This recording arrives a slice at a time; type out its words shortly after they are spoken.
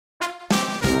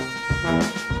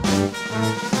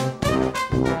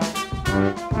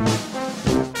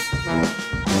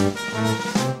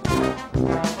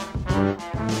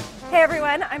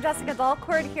everyone, I'm Jessica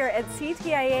Dolcourt here at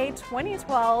CTIA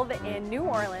 2012 in New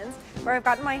Orleans, where I've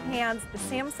gotten my hands the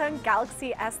Samsung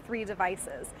Galaxy S3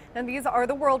 devices. Now these are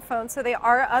the world phones, so they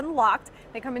are unlocked.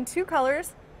 They come in two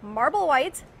colors, marble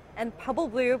white and pebble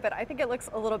blue, but I think it looks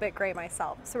a little bit gray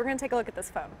myself. So we're going to take a look at this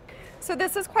phone. So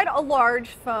this is quite a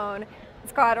large phone.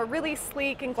 It's got a really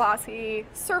sleek and glossy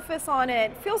surface on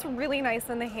it. Feels really nice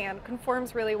in the hand,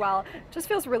 conforms really well, just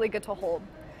feels really good to hold.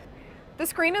 The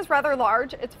screen is rather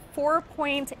large. It's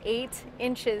 4.8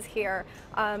 inches here.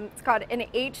 It's got an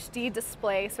HD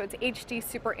display, so it's HD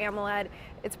Super AMOLED.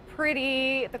 It's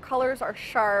pretty, the colors are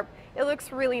sharp, it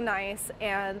looks really nice,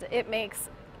 and it makes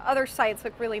other sites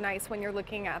look really nice when you're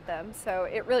looking at them. So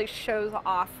it really shows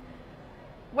off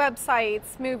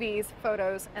websites, movies,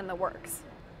 photos, and the works.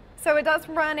 So it does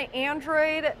run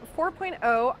Android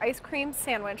 4.0 Ice Cream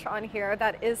Sandwich on here.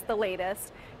 That is the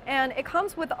latest. And it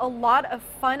comes with a lot of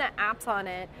fun apps on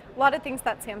it, a lot of things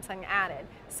that Samsung added.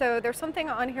 So there's something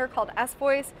on here called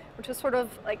S-Voice, which is sort of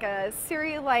like a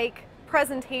Siri-like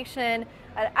presentation.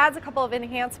 It adds a couple of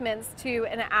enhancements to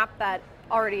an app that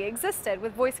already existed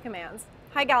with voice commands.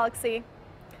 Hi Galaxy.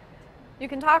 You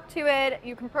can talk to it,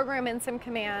 you can program in some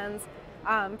commands.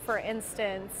 For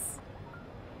instance,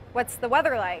 what's the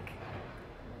weather like?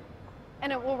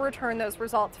 And it will return those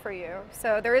results for you.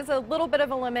 So there is a little bit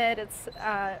of a limit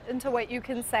into what you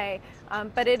can say,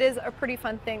 but it is a pretty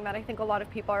fun thing that I think a lot of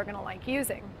people are gonna like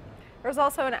using. There's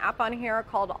also an app on here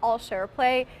called All Share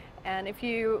Play, and if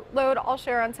you load All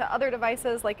Share onto other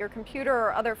devices like your computer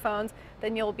or other phones,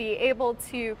 then you'll be able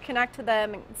to connect to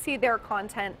them and see their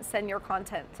content, send your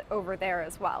content over there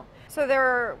as well. So there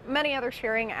are many other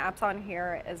sharing apps on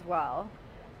here as well.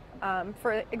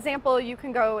 For example, you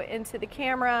can go into the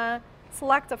camera,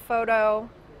 select a photo,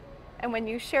 and when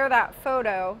you share that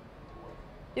photo,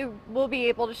 you will be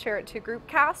able to share it to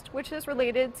Groupcast, which is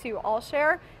related to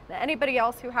AllShare. And anybody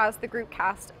else who has the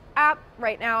Groupcast app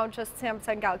right now, just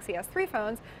Samsung Galaxy S3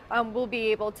 phones, will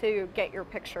be able to get your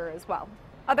picture as well.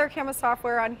 Other camera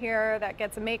software on here that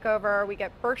gets a makeover, we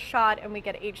get burst shot and we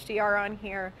get HDR on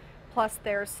here, plus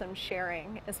there's some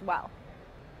sharing as well.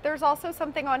 There's also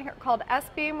something on here called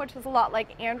S-Beam, which is a lot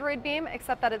like Android Beam,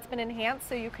 except that it's been enhanced,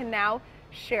 so you can now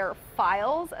share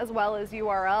files as well as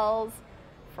URLs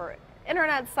for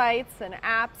internet sites and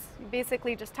apps. You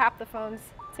basically just tap the phones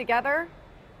together,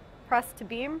 press to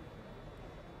beam,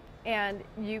 and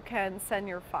you can send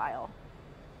your file.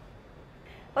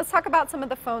 Let's talk about some of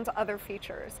the phone's other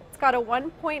features. It's got a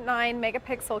 1.9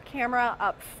 megapixel camera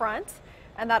up front,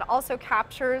 and that also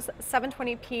captures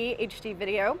 720p HD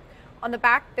video. On the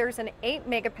back, there's an 8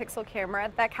 megapixel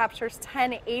camera that captures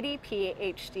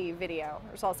 1080p HD video.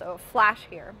 There's also a flash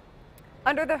here.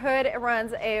 Under the hood, it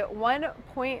runs a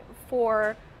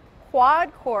 1.4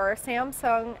 quad-core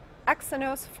Samsung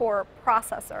Exynos 4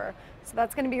 processor. So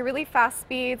that's going to be really fast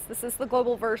speeds. This is the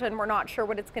global version. We're not sure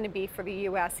what it's going to be for the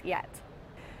US yet.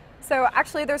 So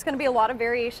actually there's going to be a lot of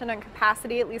variation on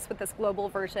capacity, at least with this global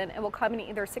version. It will come in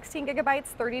either 16 gigabytes,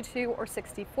 32 or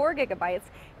 64 gigabytes,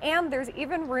 and there's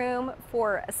even room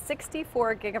for a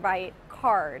 64 gigabyte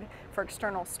card for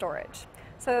external storage.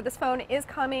 So this phone is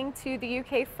coming to the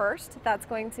UK first. That's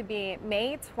going to be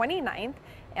May 29th,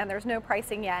 and there's no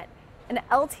pricing yet. An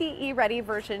LTE ready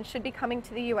version should be coming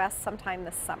to the US sometime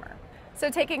this summer. So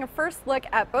taking a first look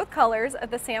at both colors of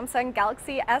the Samsung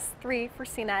Galaxy S3 for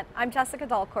CNET, I'm Jessica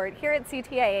Dolcourt here at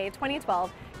CTIA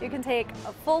 2012. You can take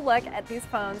a full look at these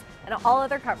phones and all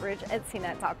other coverage at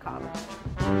cnet.com.